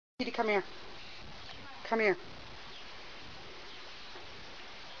Come here. Come here.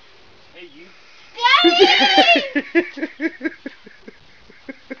 Hey, you.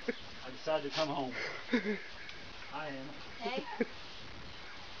 I decided to come home. I am. Hey.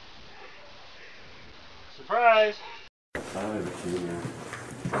 Surprise! I have a key here.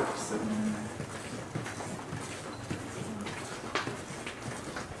 Sitting in there.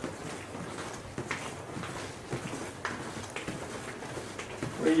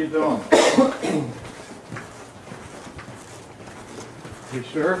 What are you doing? You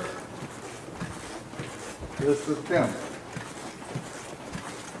sure? This is Tim.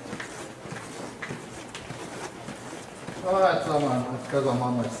 Oh, that's because I'm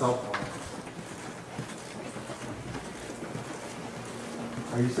on my cell phone.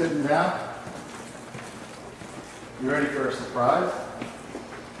 Are you sitting down? You ready for a surprise?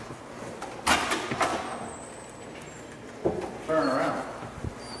 Turn around.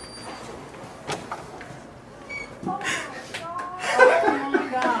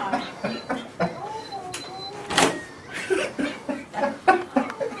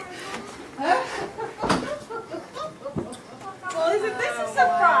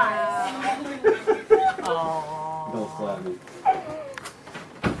 Don't slap me.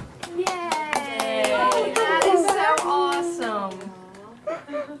 Yay! That is so awesome.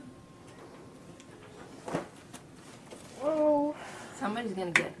 Whoa. Somebody's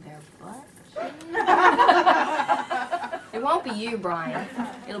gonna get their butt. It won't be you, Brian.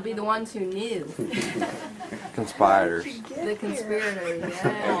 It'll be the ones who knew. Conspirators. The conspirators, Are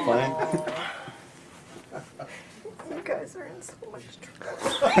you playing? yeah. You guys are in so much trouble.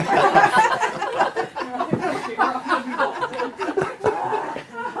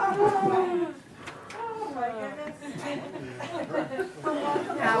 Oh my goodness.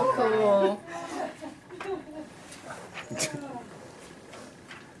 How cool.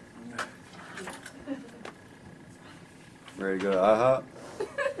 Ready to go to IHOP?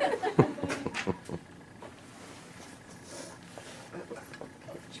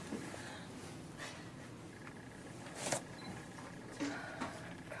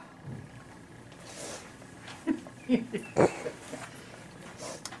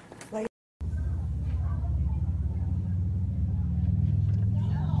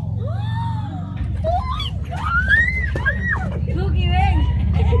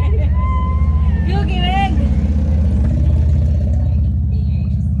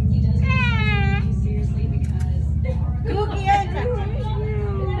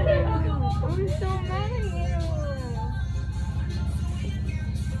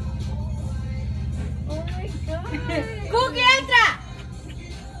 ¡Cookie, entra!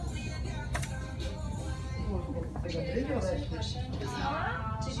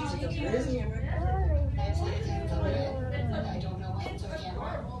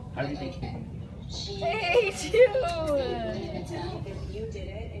 How do you think? Hey, dude! If you did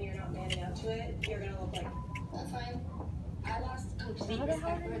it and you're not manning up to it, you're gonna look like. That's fine. I lost complete respect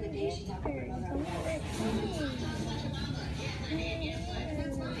for her the day she talked to her mother on the phone.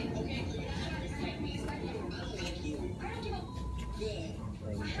 That's fine, okay?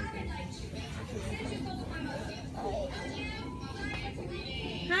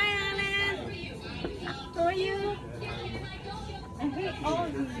 Hi, Alan. How are you? I hate all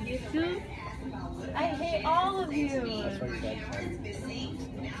of you. You too? I hate all of you.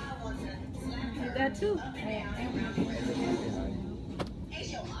 That too.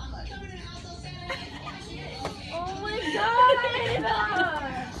 Oh my God!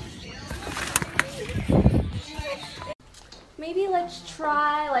 Maybe let's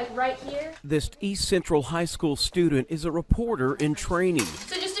try, like, right here. This East Central High School student is a reporter in training.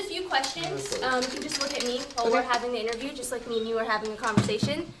 So just a few questions. You can just look at me while we're having the interview, just like me and you are having a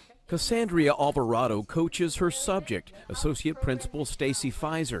conversation. Cassandra Alvarado coaches her subject, Associate Principal Stacy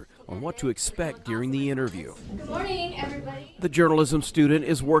Pfizer, on what to expect during the interview. Good morning, everybody. The journalism student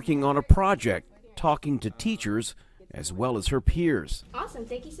is working on a project, talking to teachers as well as her peers. Awesome,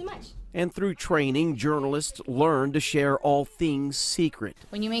 thank you so much. And through training, journalists learn to share all things secret.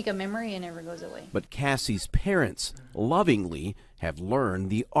 When you make a memory, it never goes away. But Cassie's parents, lovingly, have learned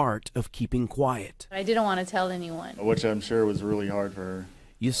the art of keeping quiet. I didn't want to tell anyone. Which I'm sure was really hard for her.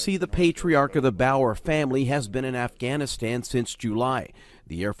 You see, the patriarch of the Bauer family has been in Afghanistan since July.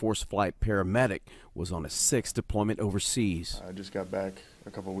 The Air Force flight paramedic was on a 6th deployment overseas. I just got back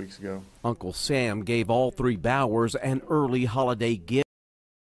a couple weeks ago. Uncle Sam gave all three Bauers an early holiday gift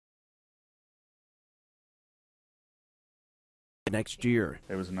next year.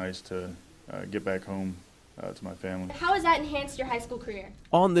 It was nice to get back home to my family. How has that enhanced your high school career?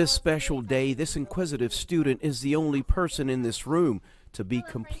 On this special day, this inquisitive student is the only person in this room to be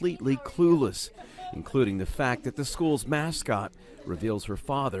completely clueless, including the fact that the school's mascot reveals her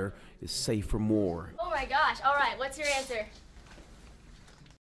father is safe from war. Oh my gosh. All right, what's your answer?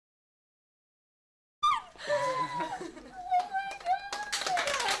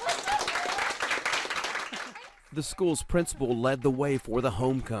 The school's principal led the way for the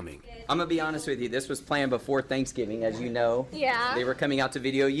homecoming. I'm gonna be honest with you, this was planned before Thanksgiving, as you know. Yeah. They were coming out to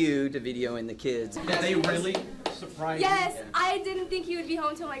video you, to videoing the kids. Did they really surprise you? Yes, I didn't think he would be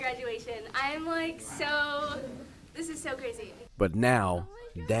home till my graduation. I'm like this is so crazy. But now,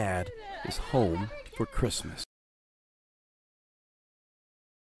 Dad is home for Christmas.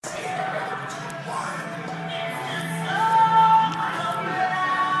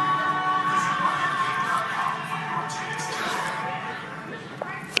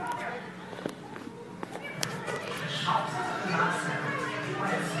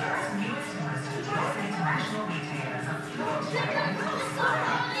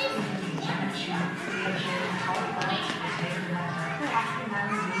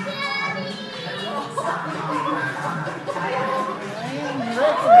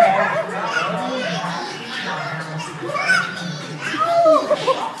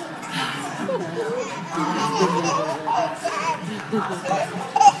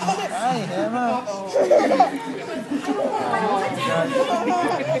 Hi, Emma.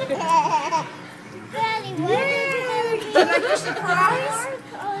 Like a surprise?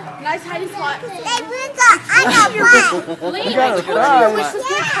 Nice hiding spot. You got a prize.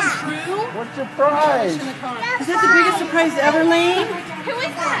 What's your prize? Is that the biggest surprise ever, Lane? Who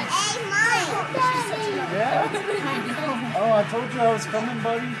is that? Yeah? Oh, I told you I was coming,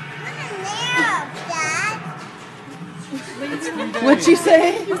 buddy. What'd you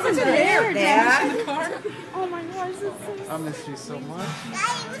say? What's in there, Dad? Oh my gosh, this is so I miss you so much.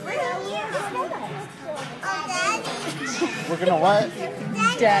 We're gonna what?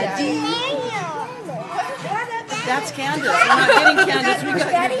 Daddy. That's Candace. We're not getting Candace. We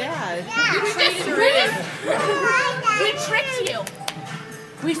got your dad. We tricked you.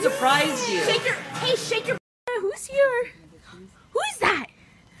 We surprised you. Shake your. Who's here? Who is that?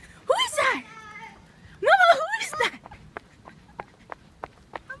 Who is that? Mama, who is that?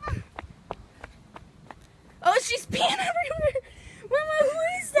 Oh, she's peeing everywhere. Mama, who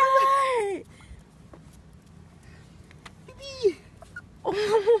is that? Baby.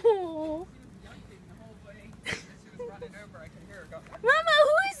 Oh. Mama,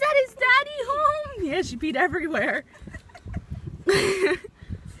 who is that? Is Daddy home? Yeah, she peed everywhere.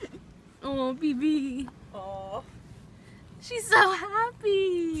 Oh, BB. Oh. She's so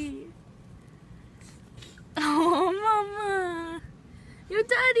happy. Oh, Mama. Your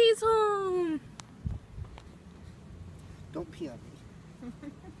daddy's home. Don't pee on me.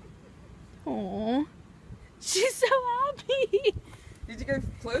 Oh. She's so happy. Did you go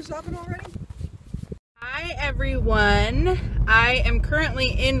clothes shopping already? Hi everyone. I am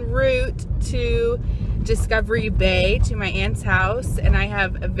currently en route to Discovery Bay to my aunt's house, and I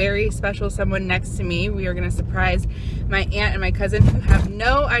have a very special someone next to me. We are going to surprise my aunt and my cousin, who have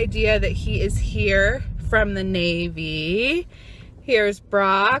no idea that he is here from the Navy. Here's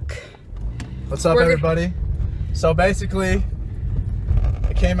Brock. What's up, everybody? So basically,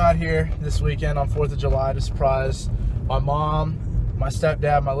 I came out here this weekend on 4th of July to surprise my mom, my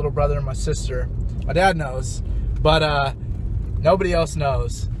stepdad, my little brother, and my sister. My dad knows, but nobody else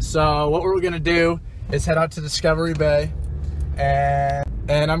knows. So what we're gonna do is head out to Discovery Bay, and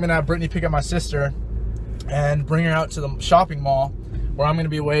I'm gonna have Brittany pick up my sister and bring her out to the shopping mall, where I'm gonna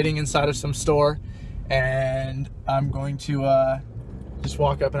be waiting inside of some store, and I'm going to just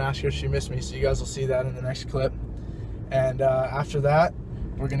walk up and ask her if she missed me. So you guys will see that in the next clip. And after that,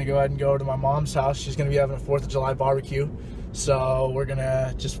 we're gonna go ahead and go to my mom's house. She's gonna be having a 4th of July barbecue. So we're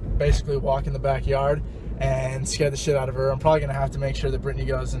gonna just basically walk in the backyard and scare the shit out of her. I'm probably gonna have to make sure that Brittany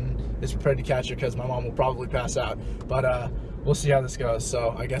goes and is prepared to catch her, because my mom will probably pass out. But we'll see how this goes.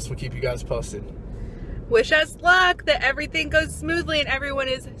 So I guess we'll keep you guys posted. Wish us luck, that everything goes smoothly, and everyone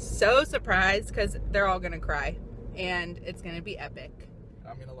is so surprised, because they're all gonna cry, and it's gonna be epic.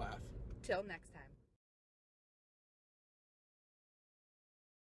 I'm gonna laugh. Till next time.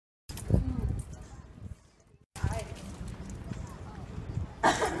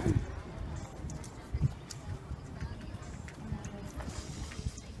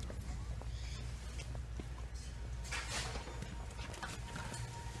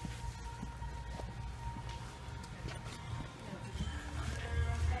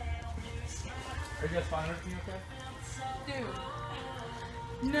 Are you guys fine? Everything okay?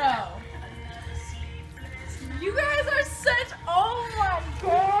 Dude. No. You guys are such, oh my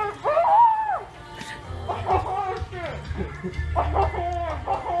god. Oh shit.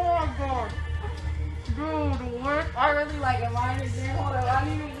 Oh god. Dude, what? I really like it. Mine is there. Hold on, I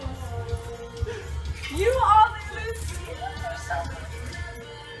need to just... You all need to see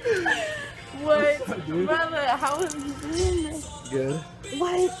what? Brother, how have you been? Good.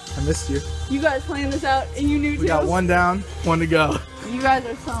 What? I missed you. You guys planned this out and you knew We got one down, one to go. You guys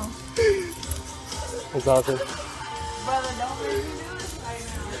are so... That's awesome. Brother, don't make me do this right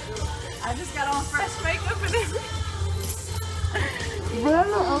now. I just got on fresh makeup and everything.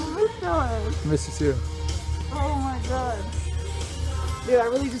 Brother, I'm missing. Miss you too. Oh my god. Dude, I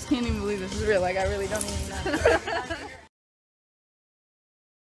really just can't even believe this is real. Like, I really don't even know.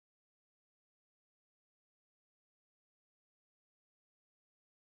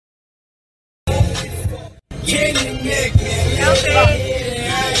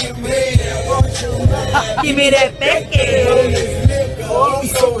 Give me that bacon. Oh,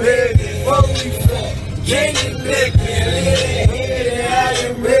 so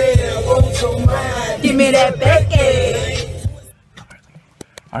Give me that bacon.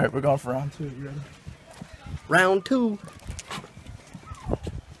 All right, we're going for round 2. You ready? Round 2.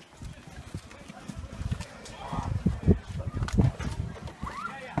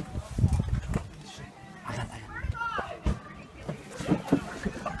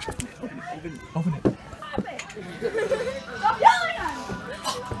 Open it. Stop yelling at me!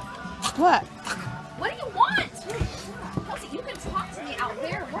 What? What do you want? Kelsey, you can talk to me out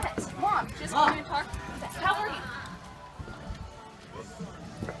there. What? Mom, just come and talk. How are you?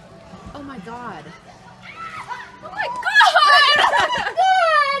 Oh my god. Oh my god! Oh my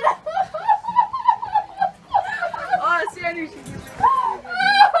god! Oh, Sandy, she did it. Oh,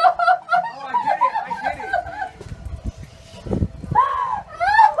 I get it.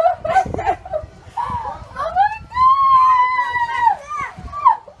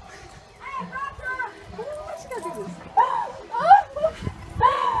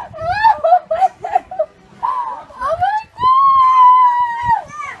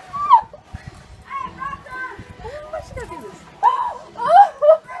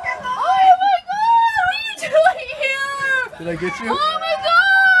 Did I get you? Oh my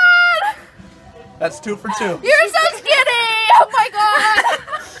god! That's 2 for 2. You're so skinny! Oh my god!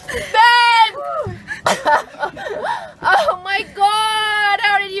 Ben! Oh my god!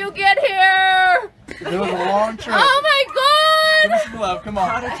 How did you get here? It was a long trip. Oh my god! Give me some love. Come on.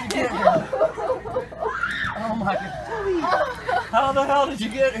 How did you get here? Oh my god. How the hell did you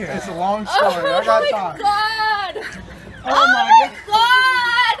get here? It's a long story. I got time. God! Oh my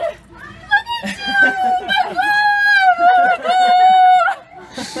god! Look at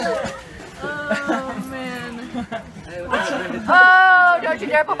you! Oh man. Oh, don't you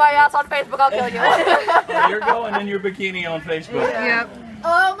dare put my ass on Facebook, I'll kill you. You're going in your bikini on Facebook. Yep.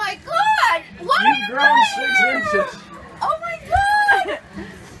 Oh my god! What? You've grown 6 inches. Oh my god!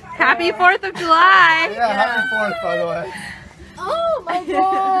 Happy 4th of July. Yeah, happy 4th, by the way. Oh my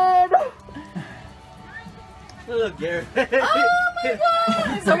god! Look, Gary. Oh my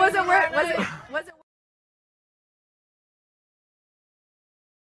god! So was it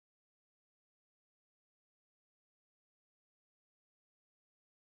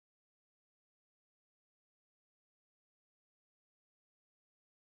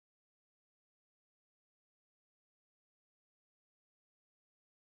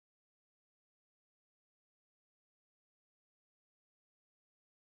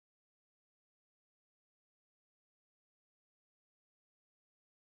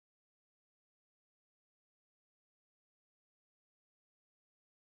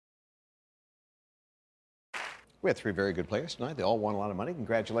We had 3 very good players tonight. They all won a lot of money.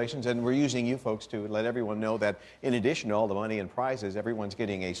 Congratulations. And we're using you folks to let everyone know that in addition to all the money and prizes, everyone's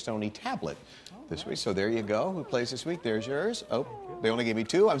getting a Sony tablet this week. So there you go. Who plays this week? There's yours. Oh, they only gave me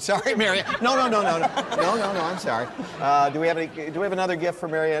 2. I'm sorry, Mariette. No. I'm sorry. Do we have another gift for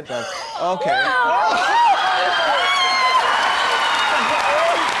Mariette? Okay.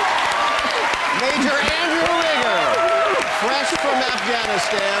 Major Andrew Rigger, fresh from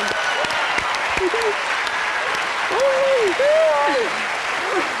Afghanistan.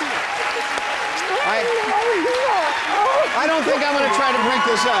 I don't think I'm going to try to break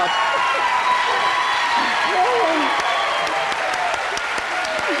this up.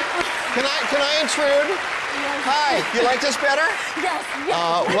 Can I intrude? Hi, you like this better?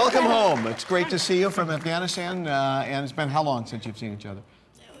 Yes. Welcome home. It's great to see you from Afghanistan. And it's been how long since you've seen each other?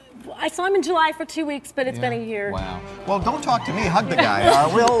 I saw him in July for 2 weeks, but it's been a year. Wow. Well, don't talk to me. Hug the guy.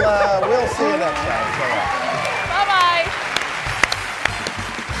 We'll see you next time. Bye-bye.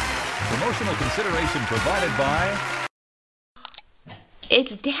 Promotional consideration provided by... It's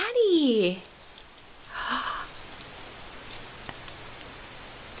Daddy.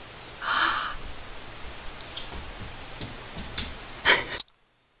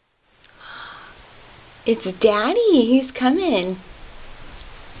 It's Daddy. He's coming.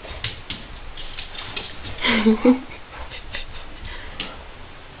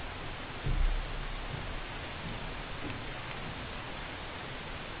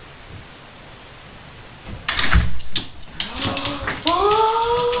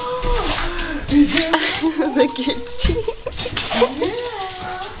 Look at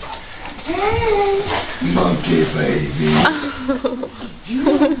Monkey baby.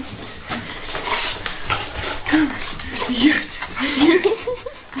 Yes.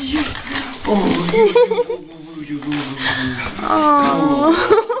 Oh.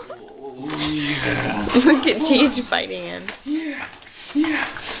 Look at Teach fighting him. Yeah,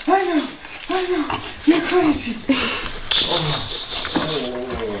 I know. You're crazy.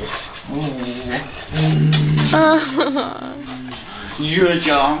 You're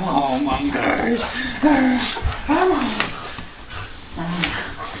John. Oh my God.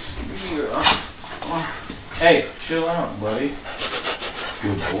 Hey, chill out, buddy.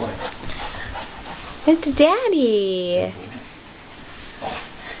 Good boy. It's Daddy.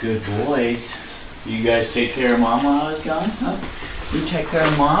 Good boys. You guys take care of Mom while I was gone, huh? You take care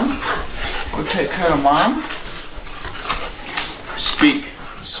of Mom? We'll take care of Mom? Speak.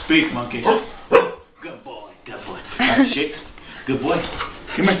 Speak, monkey. Good boy. Good boy. Shake. Good boy.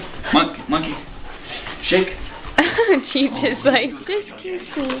 Come here. Monkey. Shake. Chief is like, just kiss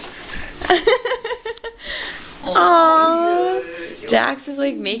me. Aww. Jax is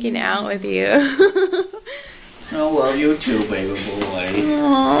like making out with you. Oh, well, you too, baby boy.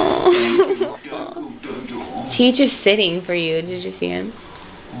 Aww. Teach is sitting for you. Did you see him?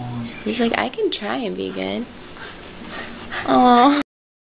 He's like, I can try and be good. Aww.